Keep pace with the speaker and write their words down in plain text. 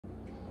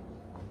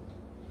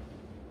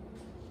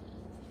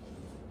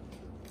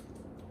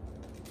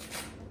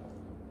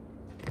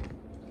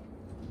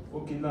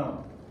Okay,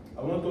 now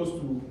I want us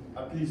to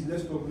at least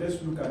let's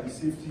look at the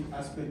safety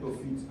aspect of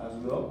it as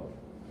well.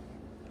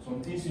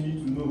 Some things you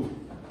need to know,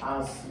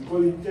 as we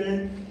call it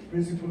 10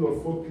 principles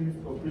of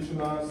forklift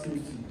operational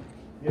safety.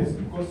 Yes,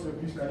 because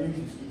please can you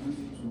distribute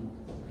it to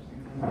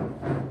people?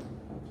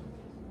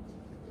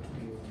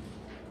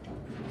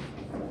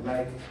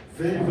 Like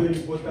very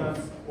important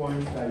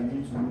points that you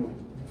need to know.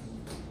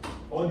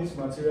 All these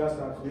materials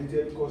are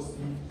created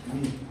costly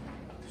me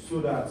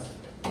so that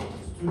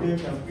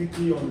students can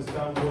quickly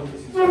understand what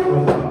this is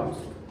all about.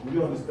 Do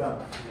you understand?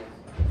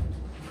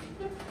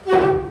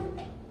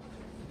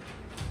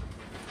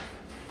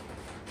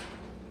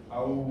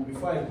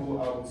 Before I go,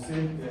 I will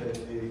send a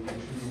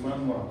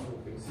manual,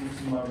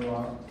 safety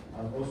manual,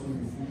 and also the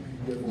full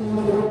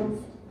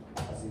PDF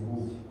as a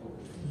whole,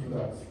 so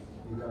that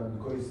you can,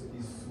 because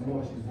it's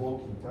much, it's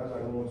working. That's why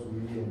I don't want to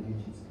really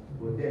engage it.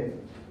 But then,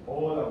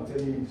 all I'm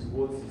telling you is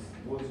what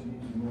you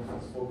need to know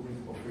as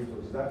forklift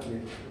operators. That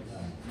way,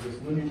 there's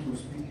no need to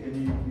speak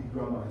any big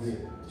grammar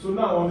here. So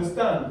now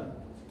understand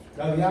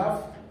that we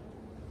have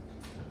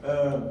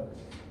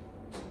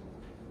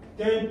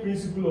 10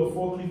 principles of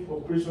forklift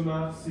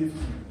operational safety.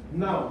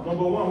 Now,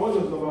 number one, what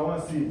does number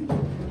one say?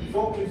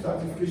 Forklift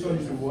certification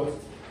is a what?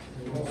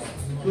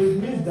 So it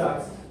means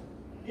that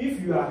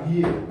if you are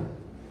here,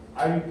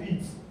 I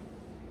repeat,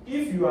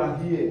 if you are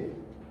here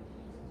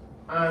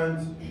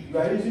and you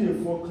are using a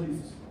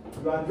forklift,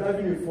 you are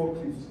driving a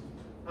forklift,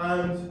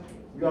 and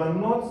you are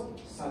not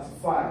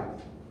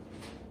certified,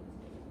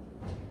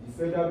 the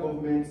federal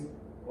government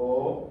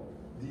or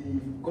the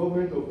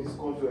government of this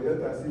country,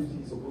 health and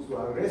safety, is supposed to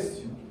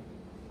arrest you.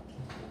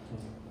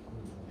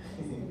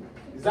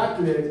 Is that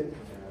clear?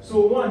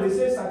 So one, they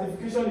say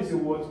certification is a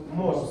what?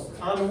 Must.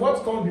 And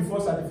what comes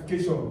before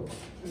certification?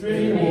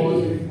 Training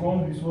was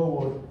comes before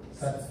what?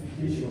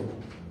 Certification.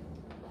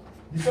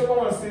 The second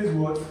one says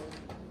what?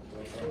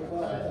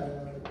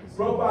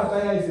 Proper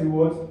attire is a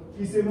what?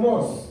 It's a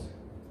must.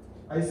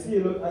 I see a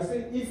lot. I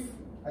say if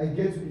I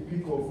get to the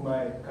peak of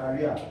my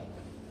career,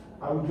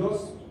 I will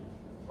just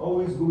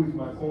always go with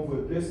my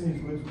convoy. Blessing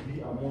is going to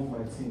be among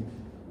my team.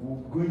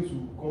 We'll go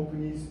into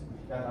companies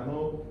that are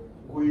not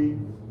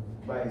going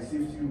by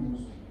safety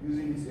rules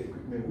using this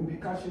equipment. We'll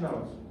be cashing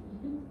out.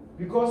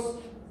 Because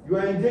you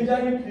are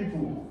endangering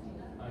people.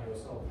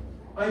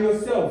 And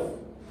yourself.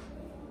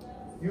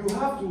 You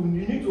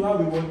need to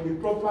have a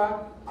proper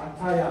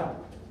attire.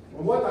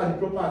 And what are the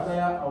proper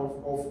attire of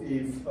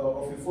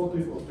a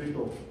forklift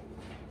operator?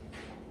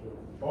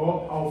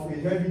 Or of a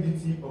heavy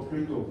duty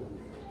operator?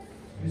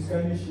 Please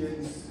kindly share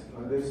this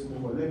and let's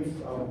move on.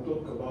 I will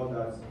talk about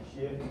that.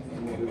 Share it.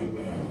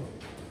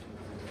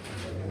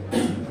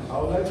 I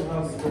would like to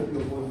have a copy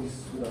of all this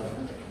so that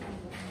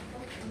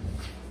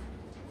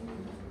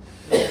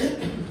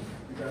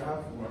you can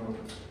have one.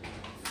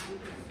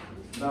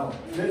 Now,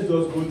 let's just go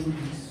through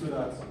this so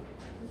that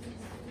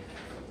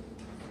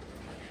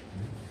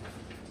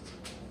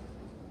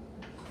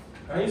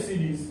can you see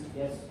this?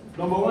 Yes.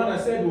 Number one, I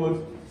said what?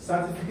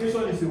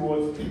 Certification is a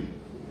what?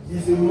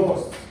 Is a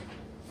must.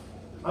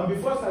 And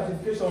before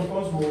certification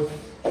comes what?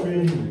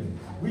 Training,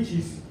 which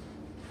is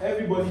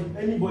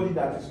anybody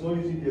that is not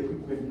using the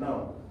equipment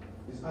now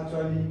is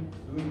actually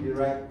doing the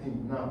right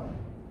thing now.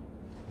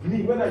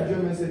 Me, when I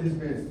joined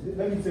Mercedes-Benz,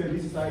 let me tell you,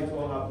 this is how it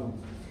all happened.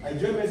 I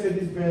joined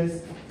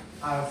Mercedes-Benz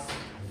as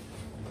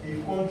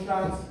a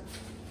contract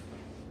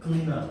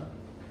cleaner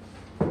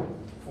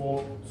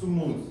for 2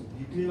 months.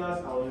 The cleaners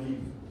are on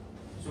leave.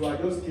 So I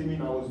just came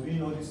in, I was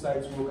doing all this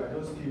site work, I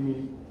just came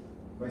in,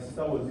 my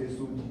sister was there,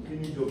 so the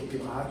cleaning job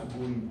came, I had to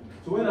go in.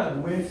 So when I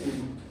went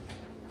in,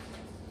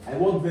 I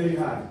worked very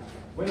hard.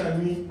 When I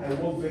mean I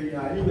work very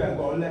hard,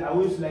 I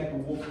always like to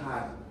work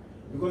hard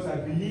because I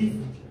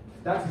believe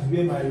that is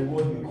where my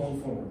reward will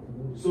come from.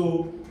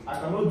 So I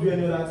cannot do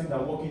any other thing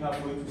than working hard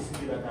for you to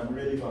see that I'm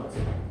relevant.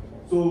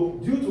 So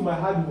due to my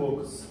hard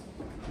work,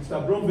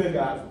 Mr.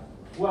 Bromberger,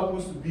 who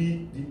happens to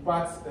be the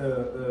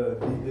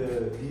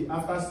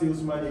after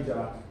sales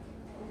manager,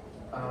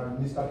 and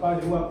Mr.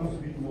 Paddy, who happens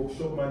to be the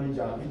workshop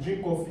manager, we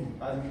drink coffee,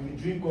 and we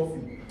drink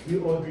coffee. We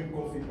all drink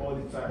coffee all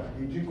the time.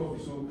 They drink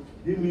coffee, so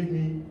they made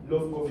me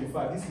love coffee. In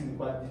fact, this is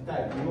the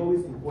type. We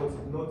always import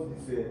it, not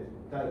this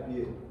type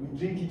here. We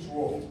drink it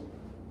raw.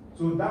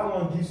 So that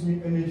one gives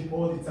me energy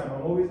all the time.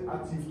 I'm always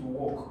active to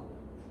work.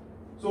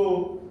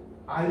 So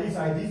at least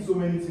I did so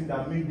many things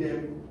that made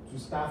them to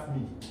staff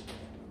me.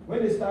 When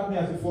they staffed me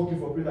as a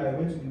forklift operator, I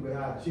went to the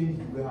warehouse, changed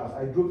the warehouse.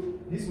 I drove,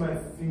 this my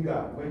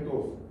finger went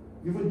off.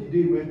 Even the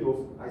day it went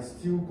off, I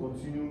still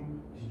continue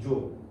the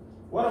job.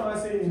 What am I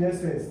saying in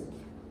essence?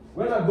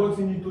 When I got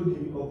into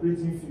the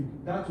operating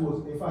field, that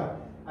was, in fact,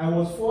 I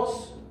was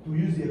forced to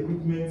use the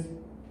equipment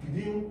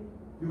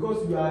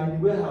because we are in the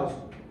warehouse.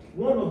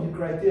 One of the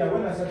criteria,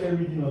 when I started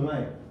reading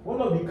online,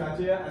 one of the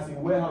criteria as a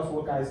warehouse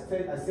worker, I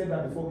said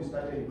that before we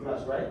started the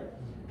class, right?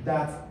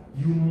 That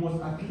you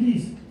must at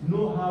least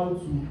know how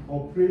to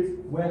operate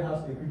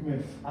warehouse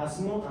equipment as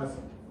long as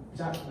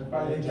jack, the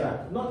pallet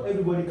jack. Not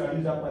everybody can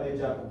use that pallet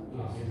jack.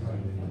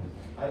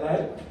 I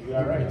like. You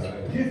are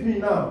right. Give me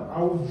now.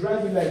 I will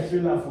drive it like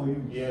trailer for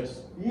you.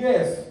 Yes.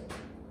 Yes.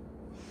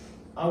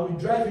 I will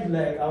drive it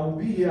like I will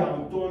be here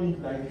and turn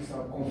it like this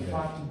and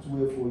compact it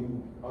well for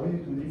you. I will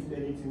need to lift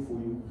anything for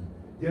you.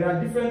 There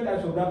are different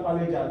types of that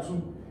pallet jack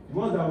too. The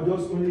ones that will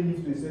just only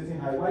lift to a certain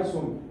height. Why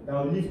some that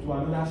will lift to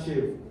another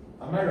shelf?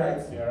 Am I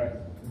right? You are right.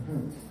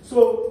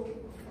 So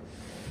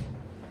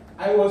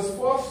I was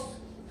forced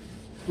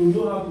to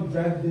know how to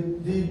drive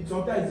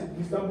sometimes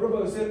Mr.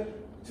 Brother will say,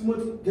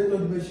 Timothy, get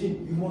on the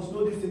machine. You must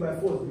know this thing by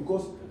force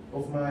because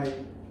of my,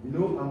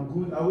 I'm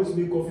good. I always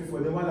make coffee for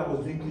them. While I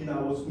was doing cleaning,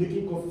 I was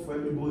making coffee for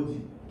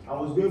everybody. I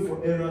was going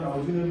for errands, I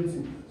was doing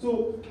everything.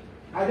 So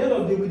at the end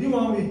of the day, within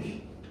 1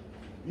 week,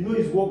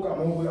 it's work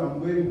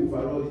I'm wearing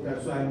overall all the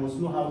time, so I must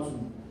know how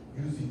to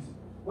use it.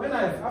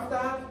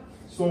 After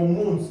some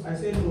months, I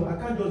said, no, I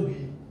can't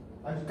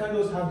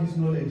just have this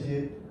knowledge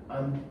here,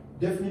 and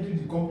definitely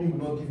the company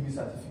will not give me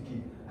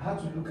certificate. I had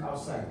to look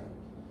outside.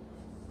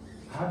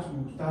 I had to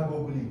start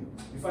googling.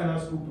 Before I now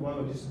spoke to one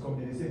of these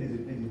companies, they said there's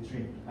a place they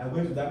train. I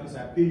went to that place,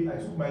 I paid, I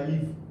took my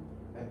leave,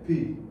 I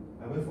paid.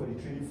 I went for the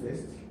training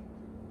first.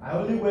 I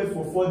only went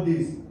for 4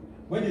 days.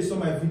 When they saw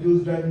my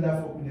videos driving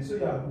that forklift, they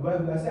said,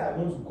 I said I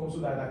want to come so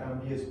that I can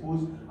be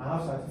exposed and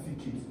have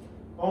certificates.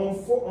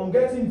 On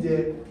getting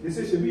there, they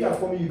said, Shebi, you are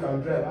coming, you can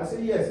drive. I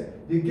said, yes.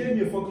 They gave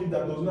me a forklift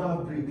that does not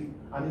have brake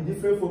and a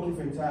different forklift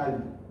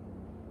entirely.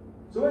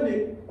 So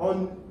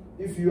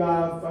if you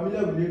are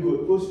familiar with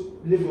Lagos,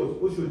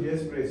 Oshodi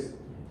Express,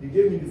 they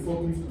gave me the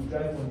forklift to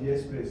drive on the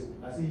express.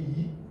 I said,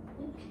 yee.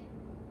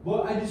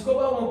 But I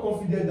discovered one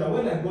confidence that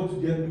when I got to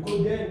there,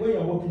 because then when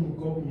you're working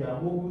in company,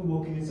 I'm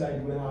working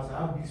inside the warehouse, I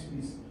have big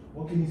space,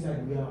 working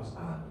inside the warehouse.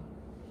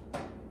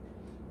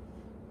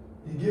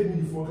 They gave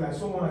me the forklift. I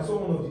saw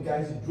one of the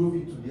guys, he drove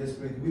it to the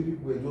express, the way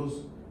people were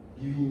just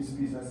giving him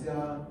space. I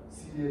said,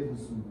 see level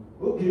soon.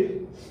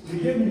 Okay. They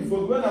gave me the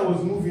forklift. When I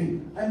was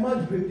moving, I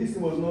managed brake, this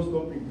thing was not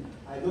stopping.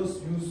 I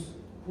just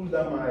pulled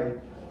down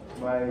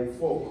my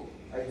fork.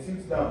 I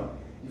tipped down.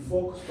 The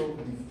fork stopped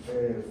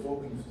the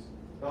forklift.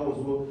 That was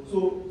what.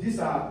 So these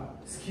are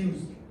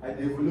skills I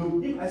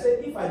developed.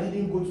 If I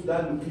didn't go to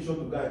that location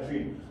to go and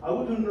train, I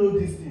wouldn't know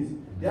these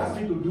things. They asked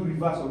me to do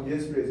reverse on the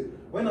express.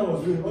 When I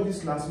was doing all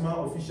these last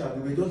mile officials, they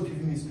were just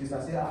giving me space.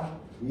 I said,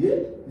 yeah,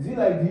 is it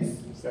like this?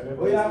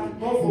 Oh yeah, come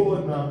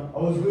forward now. I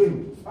was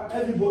going.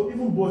 Everybody,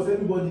 even boss,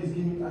 everybody is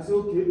giving me. I said,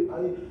 okay.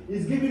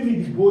 It's giving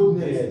me the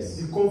boldness, yes,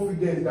 the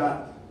confidence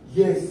that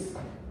yes,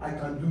 I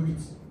can do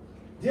it.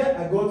 There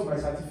I got my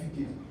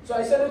certificate. So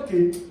I said,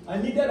 okay,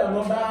 I needed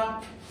another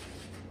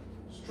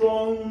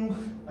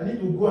I need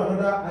to go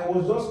another. I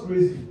was just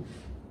crazy.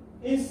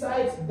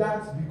 Inside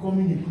that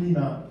becoming a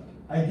cleaner,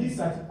 I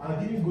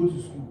didn't go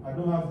to school. I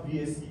don't have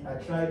BSc.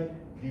 I tried,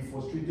 they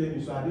frustrated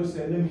me. So I just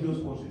said, let me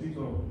just concentrate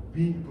on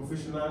being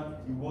professional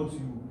in what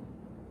you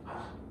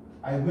are.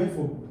 I went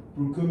for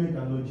procurement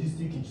and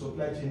logistics in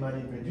supply chain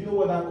management. Do you know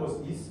what that course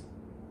is?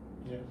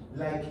 Yeah.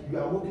 Like you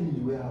are working in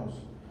the warehouse.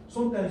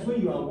 Sometimes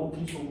when you are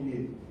working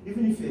somewhere,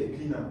 even if you're a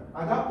cleaner,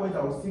 at that point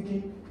I was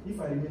thinking, if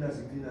I remain as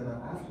a cleaner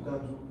now, I have to go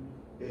and do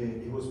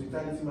a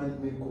hospitality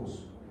management course,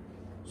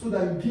 so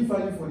that you give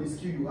value for the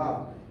skill you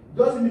have.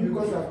 Doesn't mean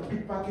because you have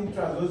big parking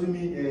tracks, doesn't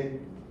mean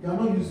you are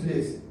not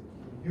useless.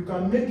 You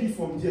can make it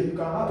from there. You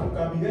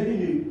can be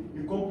heading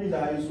a company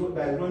that is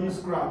running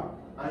scrap,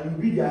 and you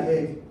be their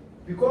head.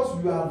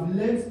 Because you have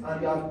learned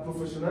and you have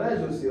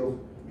professionalized yourself,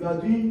 you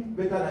are doing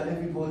better than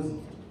everybody.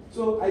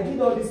 So I did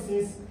all these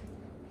things.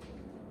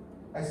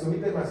 I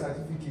submitted my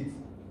certificate.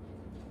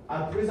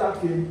 Appraiser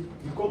came,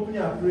 the company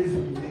appraised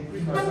me, they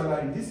increased my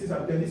salary. These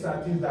are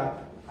things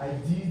that I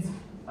did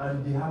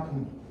and they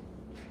happened.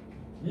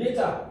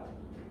 Later,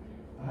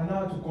 I had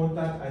now to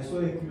contact, I saw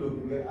a kilo.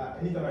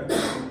 Anytime I go to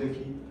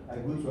Lekki, I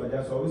go to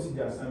Aja, so I always see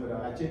the assignment.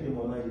 I check them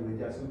online, they were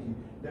there. I said, okay,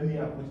 let me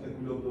approach a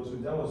kilo. So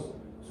that was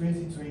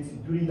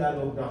 2020, during that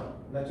lockdown,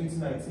 like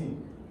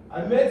 2019.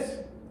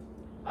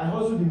 I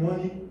hustled the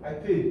money, I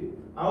paid.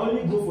 I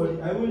only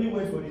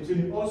went for the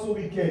training, also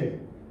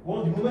weekend. The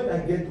moment I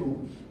get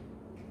to,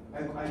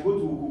 I go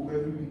to Ogo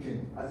every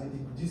weekend, as the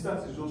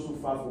distance is just so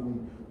far for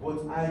me.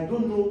 But I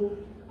don't know,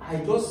 I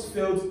just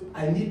felt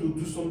I need to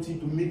do something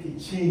to make a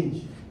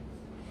change.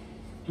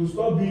 To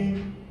stop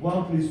being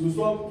one place,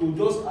 to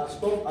just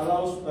stop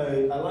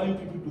allowing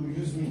people to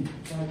use me.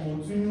 So I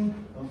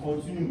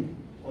continue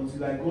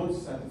until I got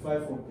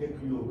certified from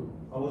Equilog.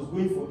 I was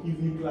going for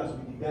evening class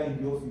with the guy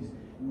in the office.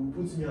 He would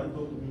put me and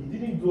talk to me. He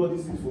didn't do all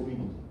these things for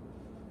me.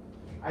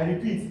 I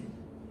repeat,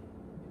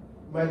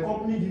 my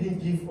company didn't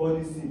give all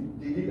these things.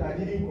 I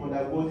didn't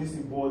undergo this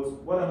thing,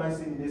 but what am I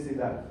saying? They say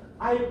that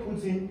I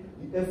put in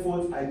the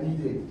effort I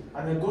needed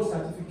and I got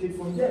certificate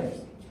from them.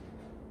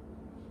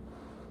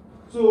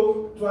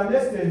 So, to an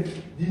extent,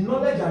 the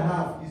knowledge I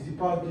have is the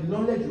power. The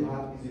knowledge you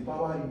have is the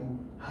power you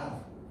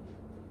have.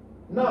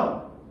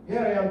 Now, here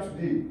I am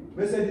today.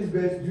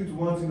 Mercedes-Benz, due to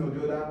one thing or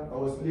the other, I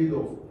was laid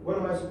off. What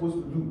am I supposed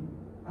to do?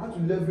 I have to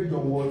leverage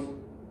on what?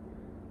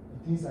 The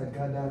things I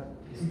gathered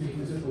through the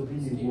process of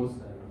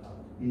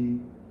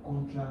being a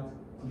contract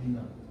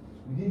cleaner.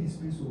 Within the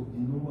space of the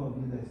number of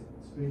years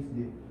I spent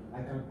there,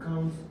 I can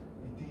count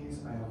the things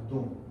I have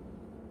done.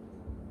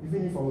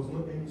 Even if I was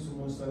not earning so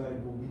much salary,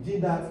 but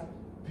within that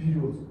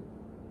period,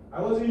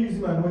 I wasn't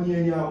using my money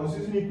anyhow. I was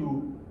using it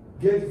to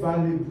get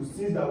valuable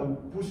things that will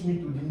push me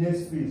to the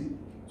next phase.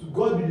 To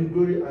God be the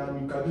glory, I am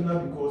in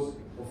Kaduna because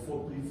of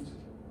Forklift.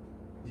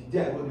 The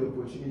day I got the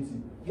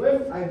opportunity.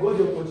 When I got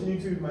the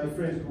opportunity with my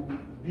friends to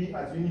be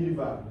at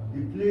Unilever,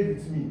 they played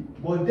with me.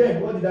 But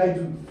then, what did I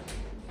do?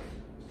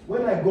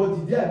 When I got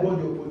the day I got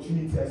the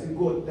opportunity, I said,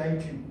 God,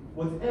 thank you.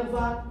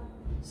 Whatever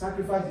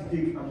sacrifice it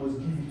takes, I must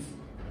give it.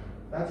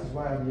 That is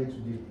why I'm here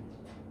today.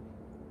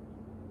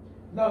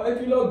 Now,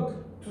 Epilog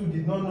too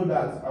did not know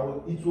that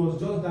it was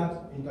just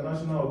that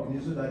international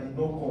organization that did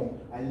not come.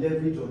 I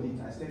leveraged on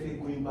it. I started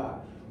going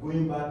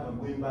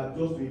back,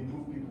 just to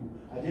improve people.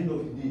 At the end of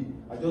the day,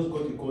 I just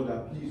got a call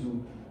that, please,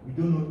 we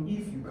don't know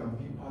if you can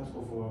be part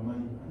of our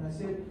money. And I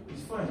said,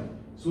 it's fine.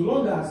 So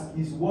long as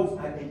it's what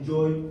I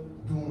enjoy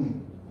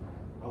doing,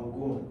 I will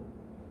go on.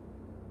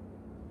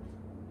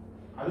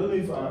 I don't know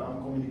if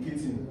I'm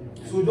communicating.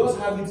 So just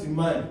have it in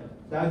mind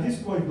that at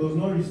this point does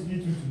not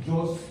restrict you to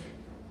just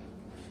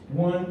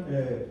one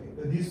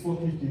this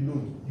forklift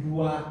alone.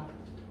 You are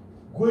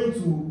going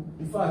to,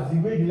 in fact, the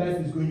way the life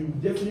is going, you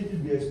will definitely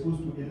be exposed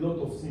to a lot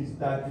of things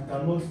that you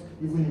cannot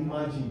even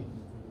imagine.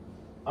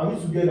 Are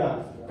we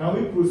together? Can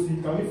we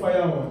proceed? Can we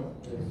fire one?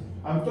 Yes.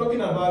 I'm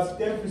talking about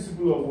 10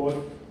 principles of what?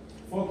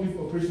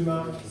 Forklift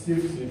operational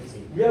safety.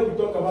 Where we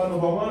talk about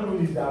number one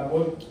rule is that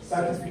what?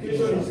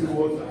 Certification is a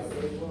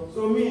what?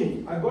 So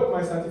me, I got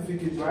my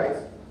certificate, right?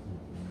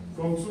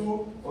 From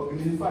two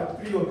organizations, in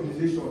fact, 3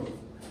 organizations.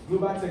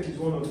 Global Tech is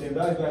one of them.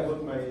 That's where I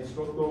got my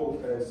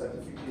instructor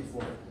certificate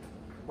from.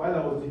 While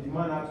I was the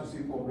man, I had to say,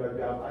 congrats,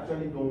 they have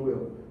actually done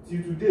well.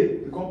 Till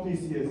today, the company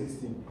is still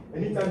existing.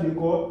 Anytime they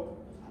call,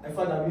 in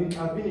fact,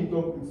 I've been in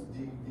talk with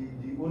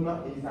the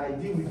owner. I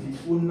deal with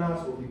the owners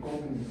of the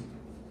company.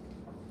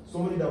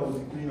 Somebody that was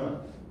a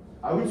cleaner.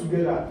 Are we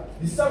together?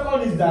 The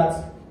second is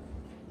that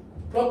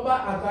proper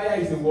attire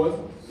is a what?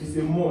 It's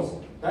a must.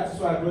 That is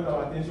why I brought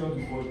our attention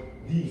to what?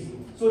 This.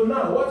 So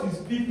now, what is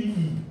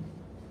PPE?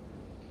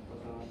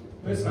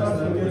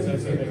 Personal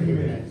protective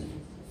equipment.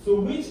 So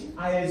which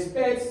I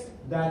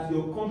expect that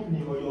your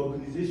company or your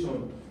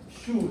organization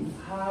should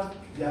have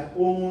their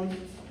own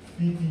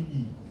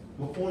PPE,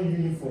 your own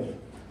uniform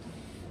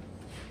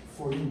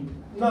for you.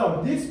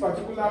 Now, this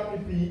particular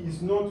PPE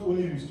is not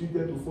only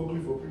restricted to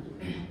forklift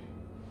operators.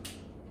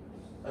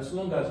 As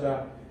long as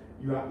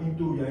you are in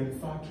the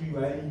factory, you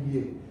are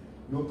anywhere,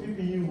 your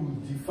PPE will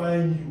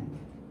define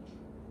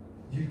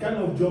you. The kind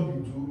of job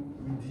you do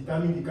will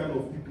determine the kind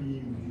of PPE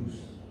you use.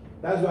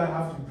 That's why I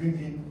have to bring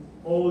in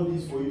all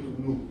this for you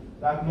to know.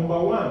 That number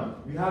one,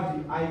 we have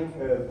the eye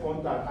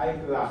contact,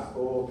 eyeglass,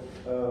 or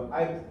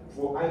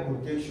for eye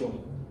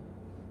protection.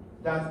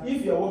 That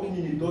if you are working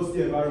in a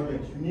dusty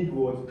environment, you need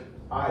what?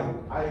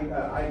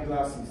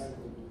 Eyeglasses,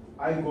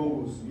 eye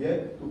goggles, yeah,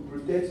 to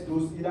protect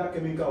those either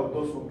chemical or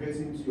dust from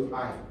getting into your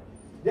eye.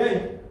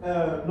 Then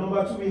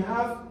number two, we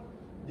have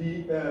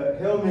the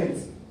helmet.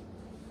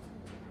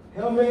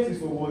 Helmet is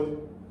for what?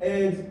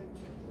 Head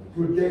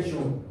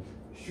protection.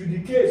 Should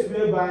the case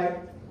whereby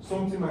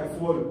something might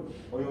fall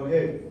on your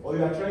head, or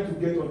you are trying to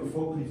get on the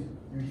forklift,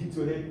 you hit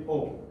your head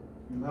up,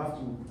 you have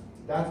to,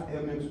 that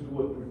helmet to do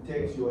what?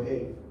 Protect your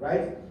head,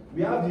 right?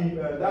 We have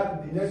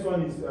the next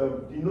one is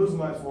the nose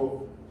mask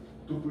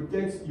to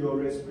protect your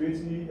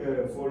respiratory,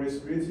 for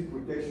respiratory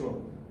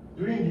protection.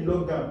 During the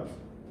lockdown,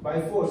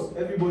 by force,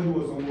 everybody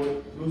was on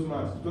what? Nose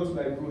masks, just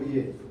like bro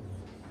here.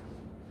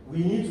 We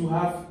need to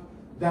have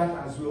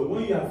that as well.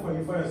 When you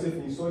find yourself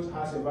in such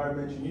harsh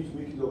environment, you need to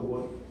make it of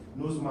what?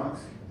 Nose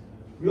masks.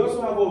 We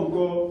also have what we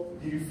call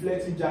the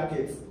reflective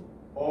jacket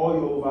or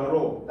your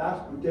overall.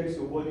 That protects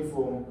your body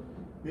from,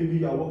 maybe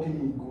you are working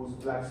in goods,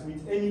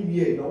 blacksmith,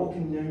 anywhere, you are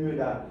working in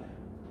anywhere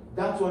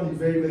that one is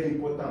very, very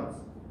important.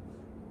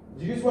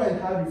 The reason why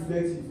it's hard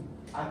reflective,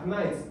 at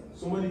night,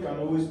 somebody can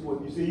always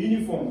spot. It's a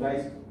uniform that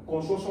is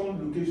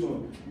construction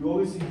location. You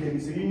always see them.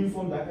 It's a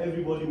uniform that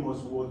everybody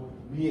must wear.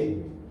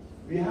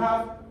 We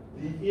have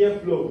the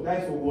earplug,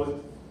 that's for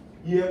what?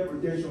 Ear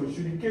protection.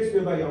 Should the case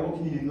whereby you are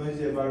working in a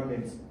noisy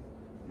environment,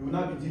 you will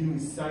not be dealing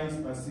with signs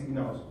and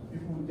signals.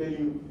 People will tell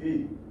you,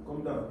 hey,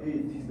 come down, hey,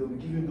 this, they will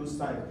give you those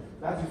signs.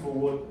 That is for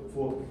what?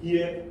 For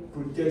ear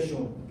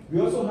protection. We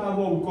also have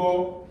what we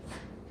call,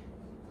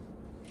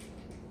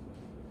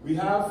 we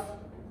have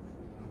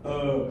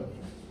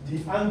the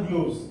hand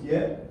gloves,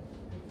 yeah?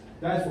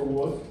 That's for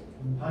what?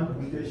 Hand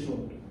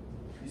protection.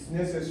 It's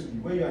necessary.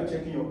 When you are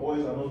checking your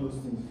oils and all those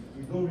things,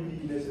 you don't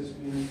really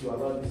necessarily need to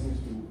allow these things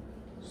to,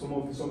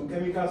 some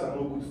chemicals are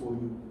not good for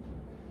you.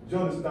 Do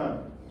you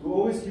understand? To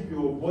always keep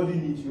your body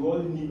neat, you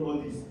only need all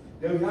this.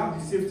 Then we have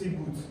the safety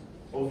boots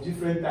of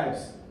different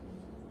types.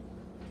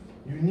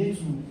 You need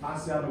to,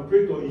 as an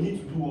operator, you need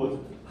to do what?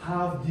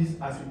 Have this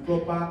as a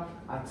proper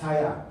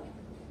attire.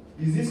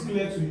 Is this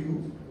clear to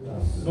you?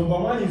 Yes. Number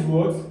one is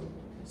what?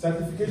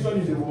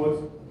 Certification is a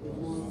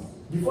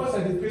what? Before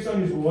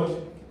certification is what?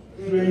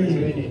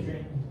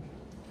 Training.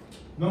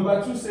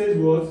 Number 2 says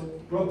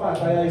what? Proper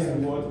attire is a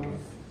what?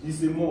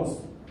 Is a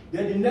must.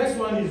 Then the next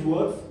one is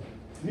what?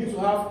 You need to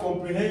have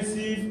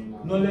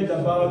comprehensive knowledge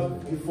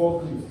about the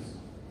forklift.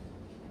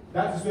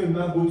 That is when you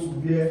now go to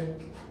where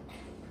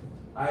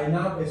I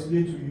now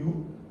explain to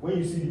you when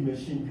you see the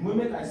machine. The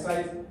moment I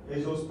cite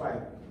exhaust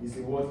pipe is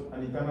a what?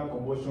 An internal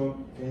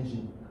combustion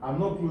engine. I'm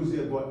not close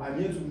here, but I'm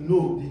here to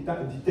know the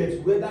text,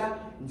 whether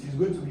it is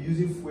going to be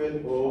using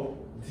fuel or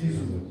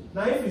diesel.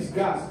 Now, if it's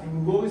gas, you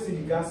will always see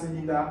the gas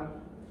cylinder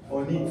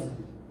on it.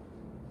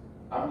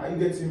 Are you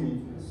getting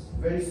me?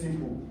 Very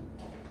simple.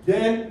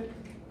 Then,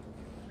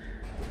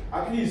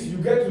 at least you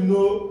get to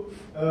know,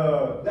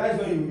 that is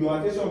when your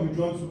attention will be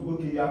drawn to,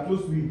 okay, you are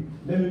close to it.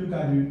 Let me look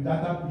at the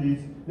data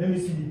plate. Let me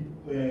see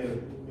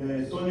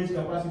the tonnage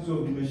capacity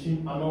of the machine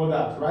and all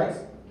that, right?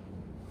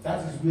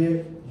 That is where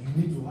you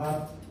need to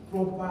have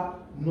proper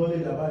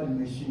knowledge about the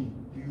machine.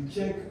 You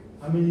check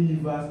how many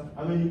levers,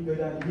 how many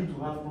pedals. You need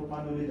to have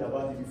proper knowledge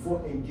about it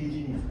before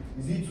engaging it.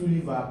 Is it 2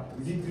 lever?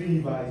 Is it 3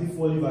 lever? Is it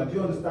 4 lever? Do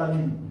you understand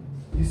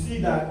me? You see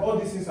that all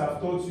these things I've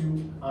taught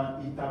you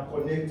and it are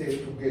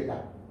connected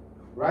together.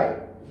 Right?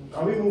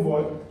 Can we move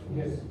on?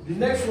 Yes. The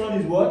next one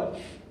is what?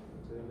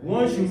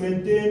 Once you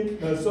maintain,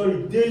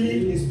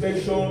 daily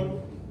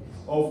inspection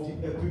of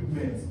the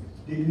equipment.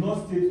 They did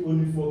not state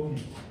only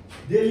forklift.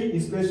 Daily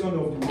inspection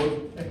of the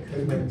what?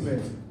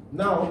 Equipment.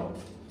 Now,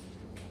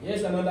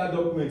 here's another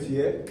document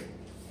here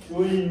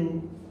showing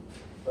you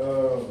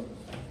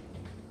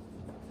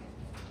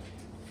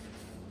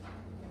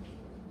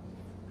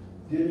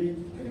daily.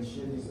 Can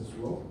share this as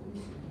well.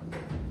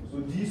 So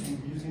this will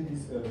be using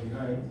this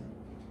behind.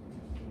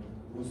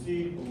 We'll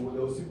see,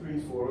 they'll see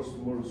print for us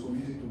tomorrow, so we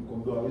use it to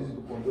conduct. I'll use it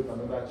to conduct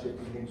another check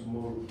again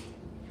tomorrow.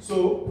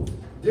 So,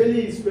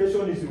 daily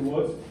inspection is a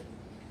what?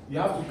 You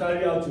have to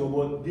carry out your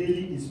what?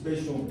 Daily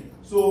inspection.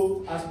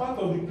 So, as part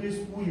of the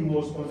principle you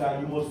must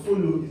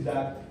follow is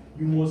that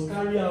you must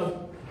carry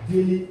out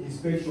daily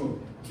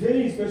inspection.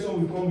 Daily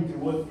inspection will come with a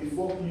what? A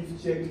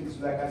forklift checklist.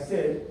 Like I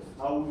said,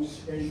 I will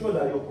ensure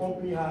that your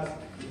company has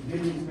a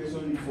daily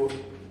inspection for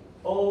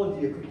all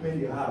the equipment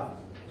they have.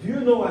 Do you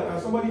know why?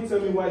 Can somebody tell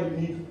me why you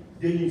need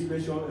daily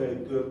inspection?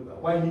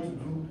 Why you need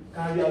to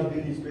carry out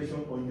daily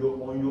inspection on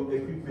your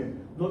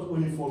equipment, not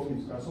only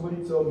forklifts? Can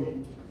somebody tell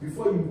me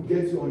before you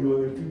get on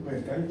your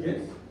equipment? Can you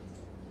get?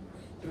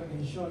 To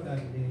ensure that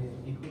the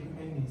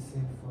equipment is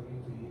safe for you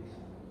to use.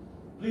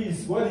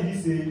 Please, what did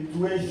he say?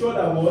 To ensure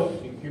that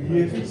what? The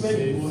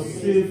equipment was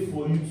safe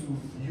for you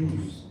to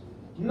use.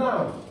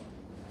 Now,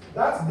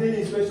 that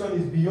daily inspection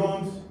is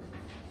beyond.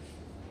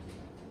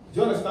 Do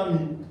you understand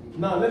me?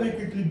 Now, let me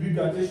quickly bring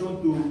your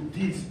attention to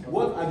this.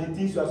 What are the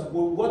things you are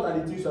supposed? What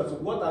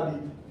are the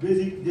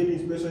basic daily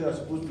inspection you are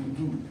supposed to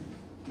do?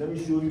 Let me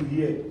show you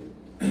here.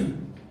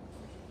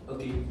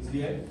 Okay, it's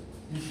here.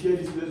 You share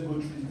this. Let's go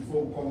through it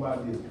before we come back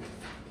there.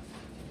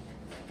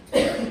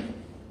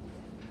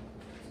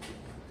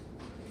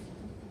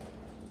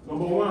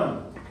 Number 1.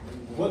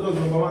 What does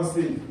number 1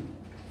 say?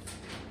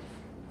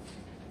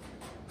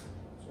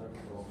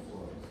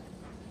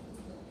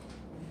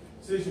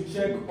 So you should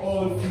check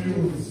all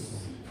fluids.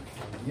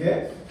 Yeah?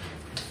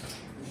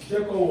 You should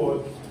check all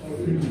what? All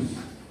fluids.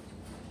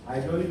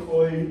 Hydraulic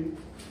oil,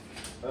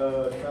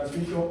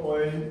 transmission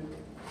oil,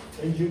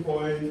 engine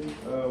oil,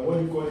 what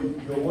do you call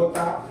it? Your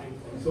water.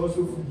 It's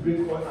also food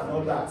brake oil and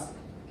all that.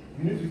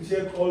 You need to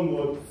check all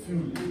what?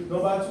 Fluid.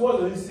 Number 2, what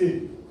does it say?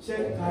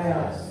 Check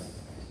tires.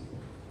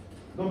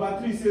 Number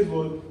 3 says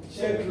what?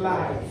 Check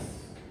lights.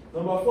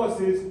 Number 4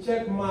 says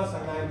check mass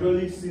and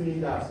hydraulic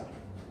cylinders.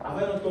 Have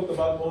I not talked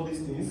about all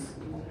these things?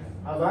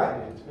 Have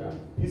I? Yeah.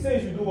 He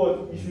said you should do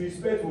what? You should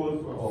inspect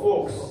what?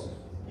 Forks.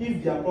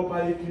 If they are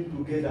properly clipped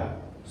together.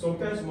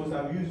 Sometimes you must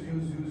have used.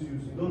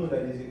 You don't know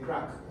that there's a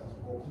crack.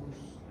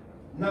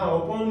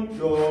 Now, upon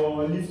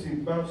your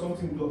lifting,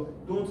 something,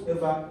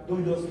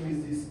 don't just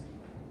miss this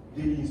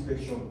daily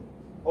inspection.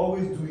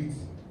 Always do it.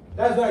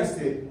 That's why I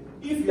said,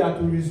 if you are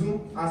to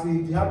resume as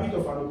the habit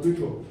of an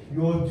operator,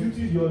 your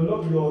duties, your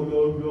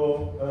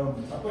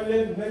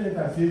appointment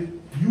letter says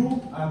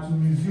you are to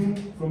resume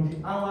from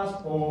the hours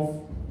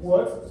of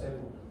what?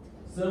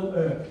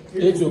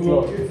 8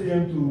 o'clock, 8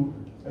 a.m.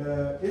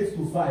 to 8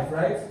 to 5,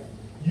 right?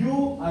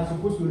 You are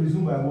supposed to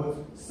resume by what?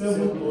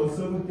 7 or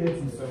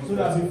 7:30. So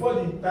that before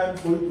the time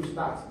for you to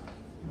start,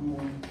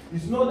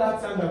 it's not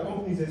that time the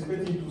company is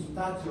expecting you to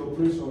start your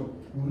operation.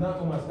 You will now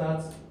come and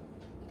start.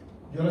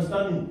 You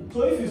understand me?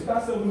 So if you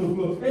start 7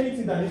 o'clock,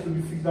 anything that needs to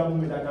be fixed that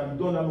moment, that can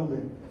be done that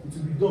moment, it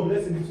will be done.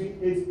 Let's say between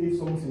 8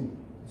 something,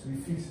 it will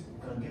be fixed.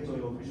 You can get on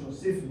your operation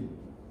safely.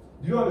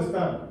 Do you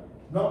understand?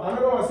 Now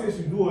another one says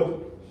you do what?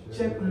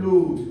 Check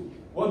load.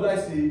 What do I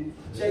say?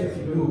 Check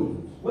the load.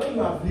 When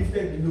you have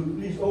lifted the load,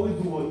 please always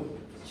do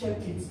what?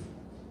 Check it.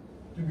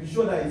 To be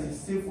sure that it is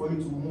safe for you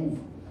to move.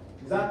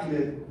 Is that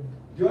clear?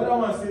 The other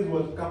one says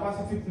what?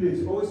 Capacity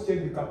plates. Always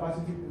check the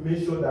capacity,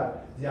 make sure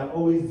that they are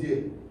always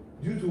there.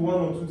 Due to 1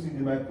 or 2 things they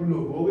might pull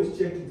up, always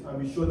check it and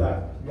be sure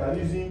that you are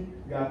lifting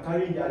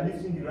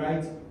the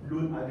right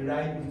load at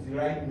the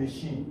right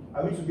machine.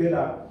 Are we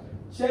together?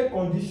 Check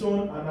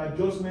condition and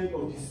adjustment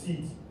of the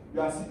seat.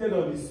 you are seated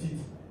on the seat,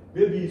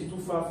 maybe it's too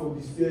far from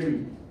the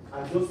steering,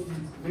 adjust it,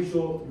 make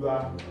sure you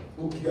are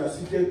okay, you are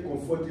seated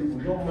comfortable,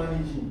 not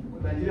managing.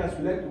 Nigerians,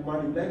 we like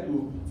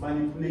to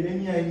manipulate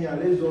anyhow,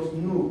 let's just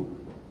know.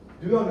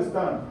 Do you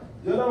understand?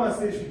 The other one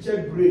says you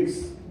check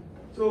brakes.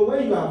 So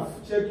when you have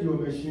checked your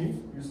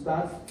machine, you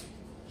start,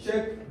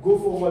 check, go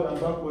forward and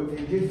backward,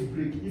 engage the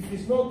brake. If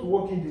it's not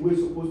working the way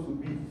it's supposed to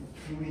be,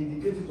 you will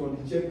indicate it on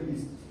the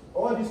checklist.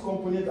 All these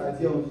components are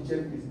there on the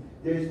checklist.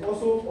 There is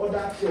also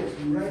other checks,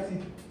 you write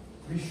it.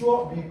 Be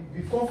sure,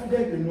 be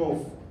confident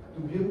enough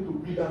to be able to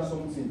put down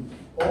something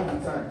all the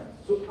time.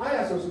 So I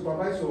as a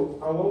supervisor,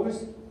 I will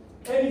always,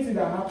 anything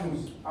that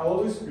happens, I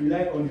always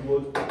rely on the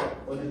word,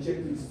 on the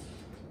checklist.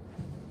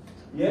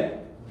 Yeah?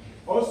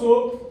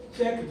 Also,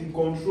 check the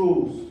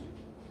controls,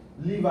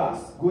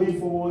 levers, going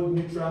forward,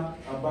 neutral,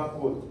 and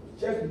backward.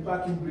 Check the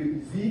parking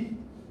brake.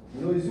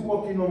 Is it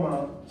working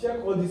normal?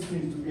 Check all these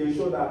things to be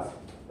ensured that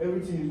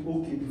everything is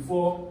okay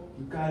before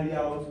you carry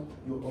out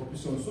your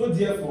operation. So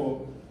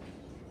therefore,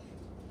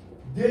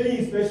 daily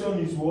inspection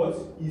is what?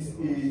 Is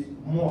a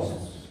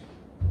must.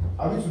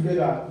 Are we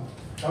together?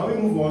 Can we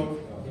move on?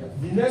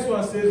 The next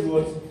one says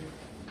what?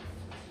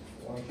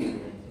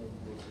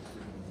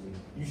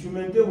 You should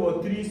maintain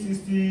what?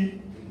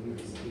 360.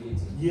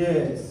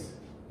 Yes.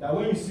 That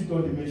when you sit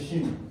on the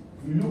machine,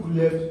 you look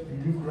left,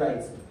 you look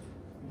right.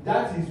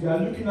 That is, we are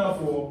looking out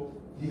for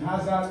the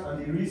hazard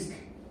and the risk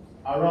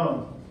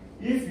around.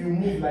 If you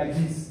move like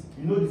this,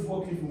 you know the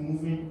forklift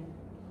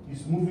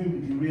is moving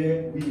with the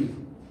rear wheel.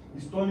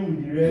 It's turning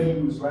with the rear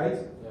wheels, right?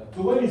 Yeah.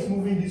 So when it's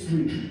moving this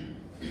way,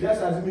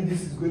 just assuming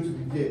this is going to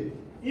be there.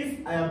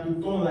 If I am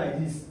to turn like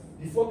this,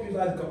 the forklift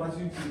has the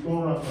capacity to turn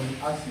around on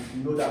the axis,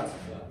 you know that.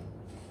 Yeah.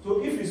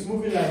 So if it's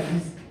moving like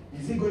this,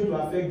 is it going to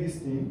affect this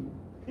thing?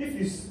 If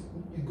it's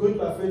going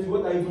to affect you,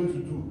 what are you going to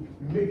do?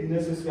 You make the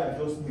necessary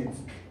adjustment.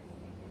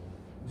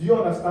 Do you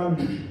understand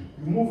me?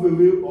 You move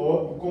away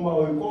or you come out,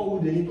 or you call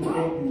who they need to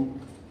call to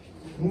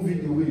move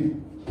it away.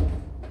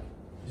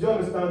 Do you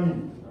understand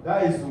me?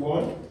 That is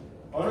one.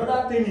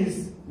 Another thing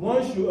is,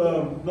 once you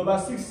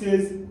number 6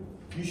 says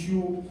you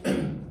should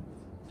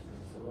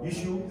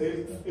issue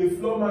a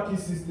floor marking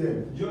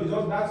system.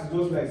 That's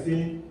just like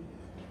saying,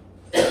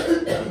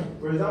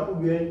 for example,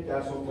 when there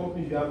are some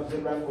companies you have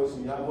zebra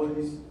crossing, you have all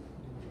this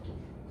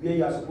where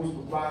you are supposed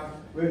to park,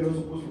 where you're not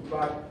supposed to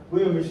park,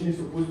 where your machine is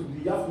supposed to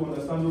be. You have to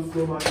understand those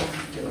floor marking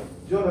systems.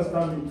 Do you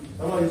understand me?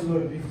 That one is not a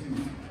big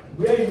deal.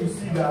 Where you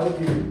see that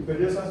okay,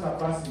 pedestrians are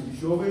passing, you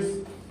should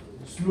always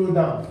slow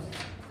down,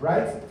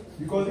 right?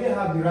 Because they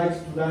have the right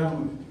to that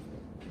road.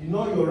 You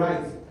know your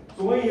right.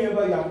 So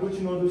whenever you are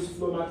approaching all those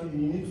floor markings,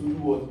 you need to do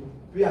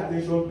what? Pay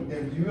attention to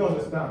them. Do you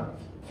understand?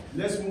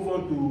 Let's move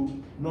on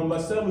to number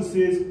 7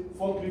 says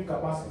forklift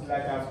capacity.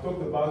 Like I've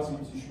talked about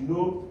it, you should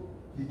know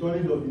the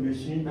turning of the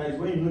machine. That is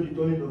when you know the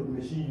turning of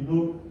the machine, you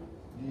know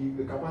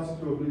the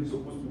capacity of what it's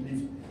supposed to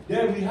lift.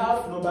 Then we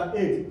have number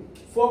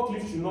 8.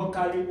 Forklift should not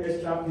carry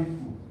extra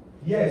people.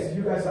 Yes,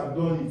 you guys have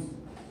done it.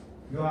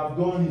 You have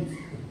done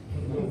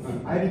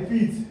it. I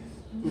repeat,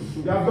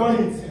 you have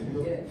done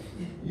it.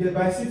 Yeah,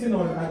 by sitting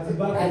on at the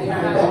back of the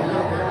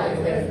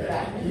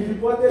car. You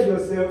reported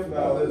yourself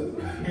now.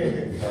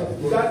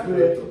 That's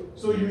correct.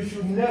 So you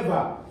should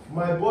never.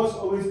 My boss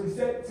always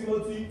said,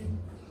 Timothy,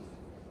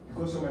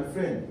 because you're my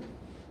friend,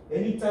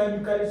 anytime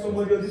you carry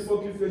somebody on this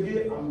forklift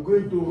again, I'm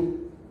going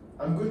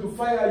to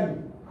fire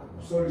you.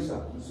 I'm sorry,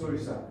 sir. I'm sorry,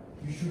 sir.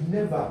 You should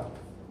never.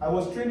 I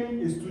was training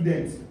a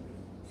student.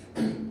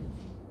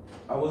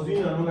 I was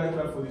doing an online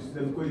class for the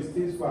student because it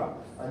stays far,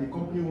 and the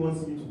company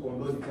wants me to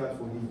conduct the class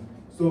for him.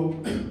 So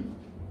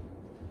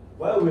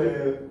while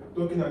we're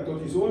talking,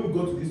 so when we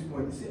got to this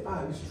point, he said,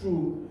 it's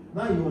true.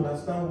 Now you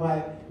understand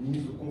why he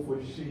needs to come for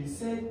the show. He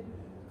said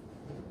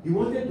he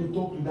wanted to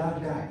talk to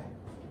that guy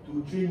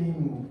to train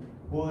him,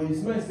 but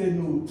his man said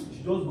no, he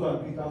should just go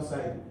and do it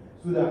outside.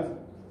 So that,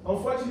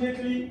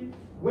 unfortunately,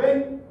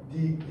 when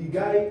the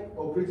guy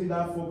operating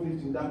that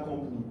forklift in that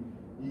company,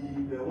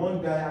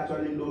 one guy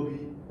actually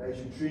lobbied that you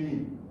should train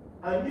him.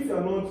 And if you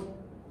are not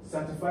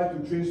certified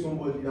to train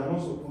somebody, you are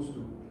not supposed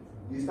to.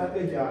 They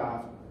started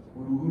their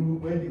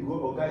when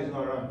the guy is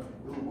not around,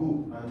 they will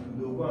go and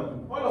they will go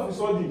and do. All of a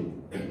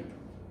sudden,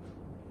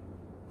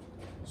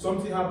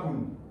 something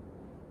happened.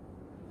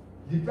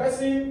 The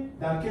person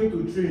that came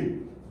to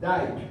train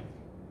died.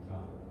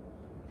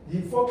 The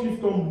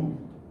forklift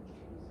tumbled,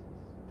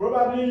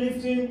 probably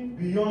lifting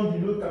beyond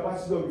the load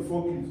capacity of the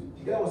forklift.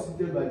 The guy was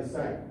seated by the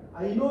side.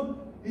 And you know,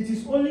 it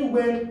is only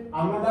when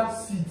another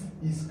seat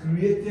is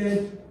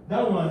created,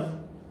 that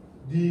one,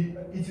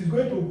 it is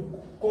going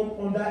to come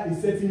under a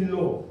certain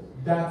law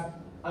that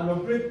an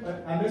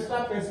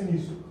extra person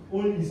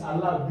is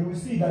allowed. You will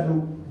see that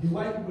the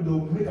white people, they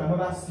will make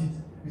another seat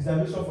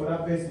reservation for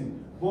that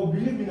person. But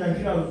believe me,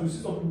 Nigerians, you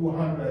see some people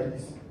hand like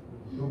this.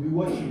 You'll be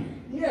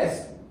watching.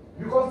 Yes,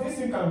 because this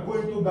thing can go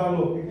into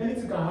gallop.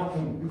 Anything can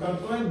happen. You can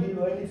climb in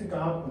or anything can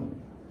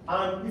happen.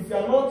 And if you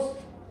are not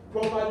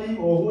properly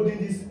or holding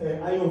this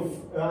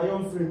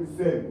iron frame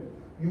firm,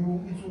 you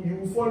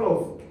will fall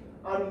off.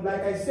 And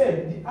like I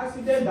said, the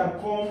accident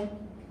that come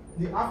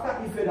the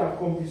after effect that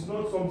comes is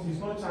not something, it's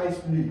not child's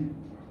play.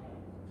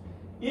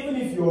 Even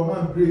if your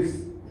hand breaks,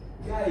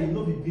 guy, you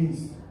no be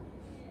beans.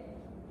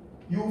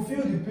 You will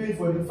feel the pain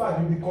for the fact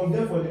you will be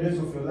condemned for the rest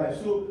of your life.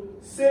 So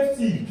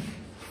safety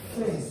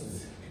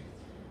first.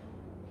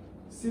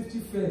 Safety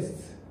first.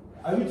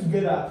 Are we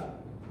together?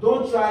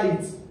 Don't try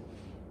it.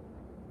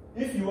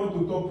 If you want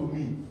to talk to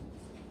me,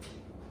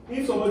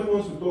 if somebody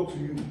wants to talk to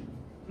you,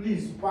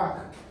 please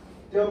park.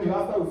 Tell me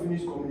after we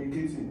finish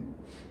communicating.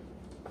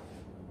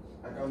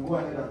 I can go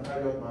ahead and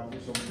carry out my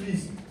mission.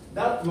 Please,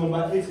 that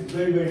number 8 is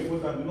very, very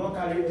important. Do not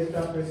carry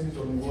extra persons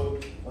on the wall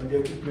on the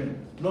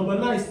equipment. Number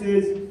 9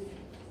 says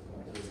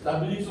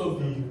stability of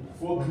the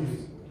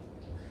forklift.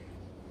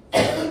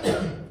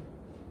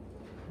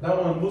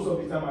 That one, most of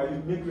the time, I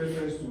make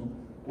reference to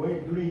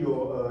when during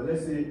your,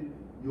 let's say,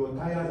 your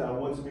tires are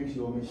what makes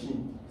your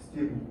machine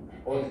stable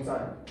all the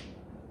time.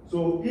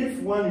 So if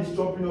one is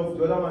chopping off,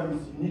 the other one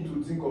is, you need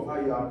to think of how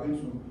you are going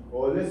to,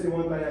 or let's say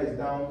one tire is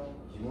down,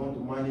 you want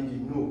to manage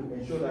it. No,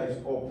 ensure that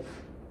it's up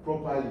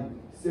properly,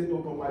 set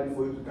up properly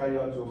for you to carry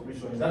out your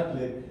operation. Is that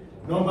clear?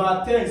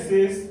 Number 10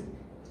 says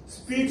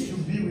speed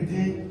should be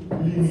within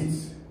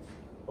limits.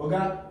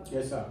 Okay?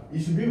 Yes, sir.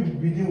 It should be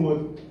within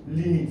what?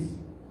 Limits.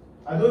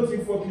 I don't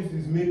think forklift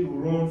is made to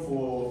run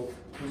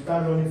to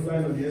start running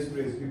flying on the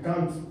express. You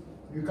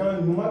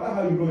can't, no matter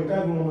how you run, you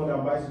can't run more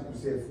than bicycle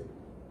safe.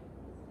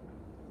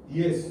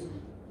 Yes.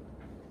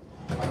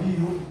 I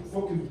mean,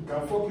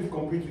 can forklift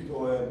compete with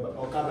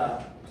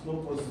Okada? It's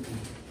not possible.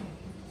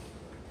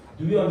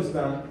 Do we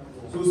understand?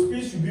 So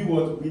speed should be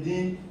what?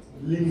 Within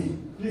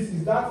limit. Please,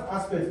 is that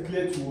aspect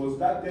clear to us?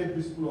 That 10th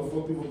principle of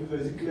forklift,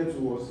 is it clear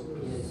to us?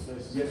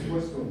 Yes. Yes,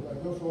 question. I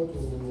just want to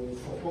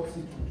support it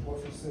with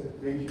what you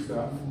said. Thank you,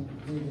 sir.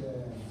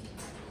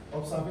 The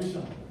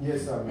observation.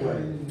 Yes, sir. Go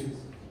ahead.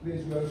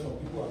 Place where some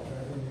people are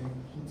driving,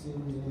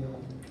 hitting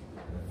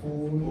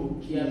phone,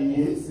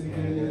 Okay.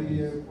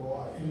 cigarette, or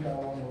I think that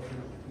one also.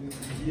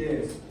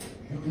 Yes,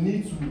 you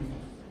need to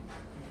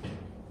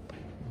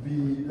be,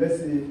 let's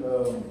say,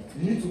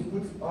 you need to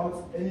put out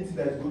anything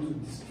that is going to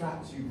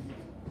distract you.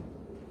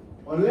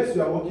 Unless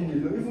you are working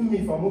alone, even me,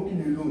 if I'm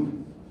working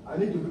alone, I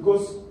need to,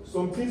 because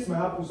some things might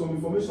happen, some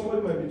information,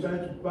 somebody might be trying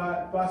to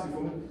pass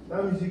information.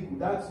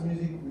 That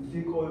music will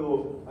take all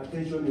your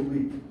attention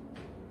away.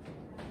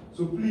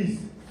 So please,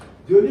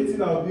 the only thing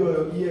that will be on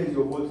your ear is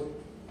your what?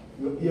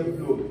 Your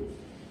earplug.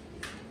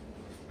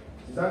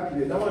 Is that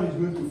clear? That one is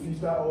going to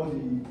filter all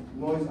the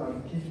noise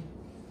and keep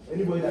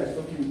anybody that is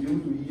talking will be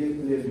able to hear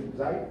clearly,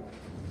 right?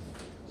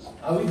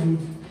 Are we good?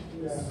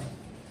 Yeah.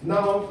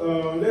 Now,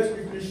 let's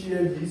quickly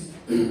share this.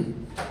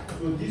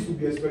 So this will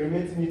be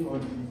experimenting it on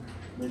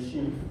the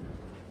machine.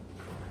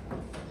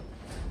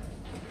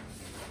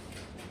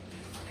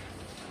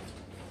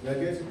 We are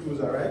getting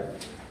closer, right?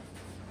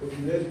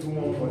 Okay, let's do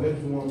one more. Let's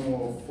do one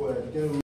more for 10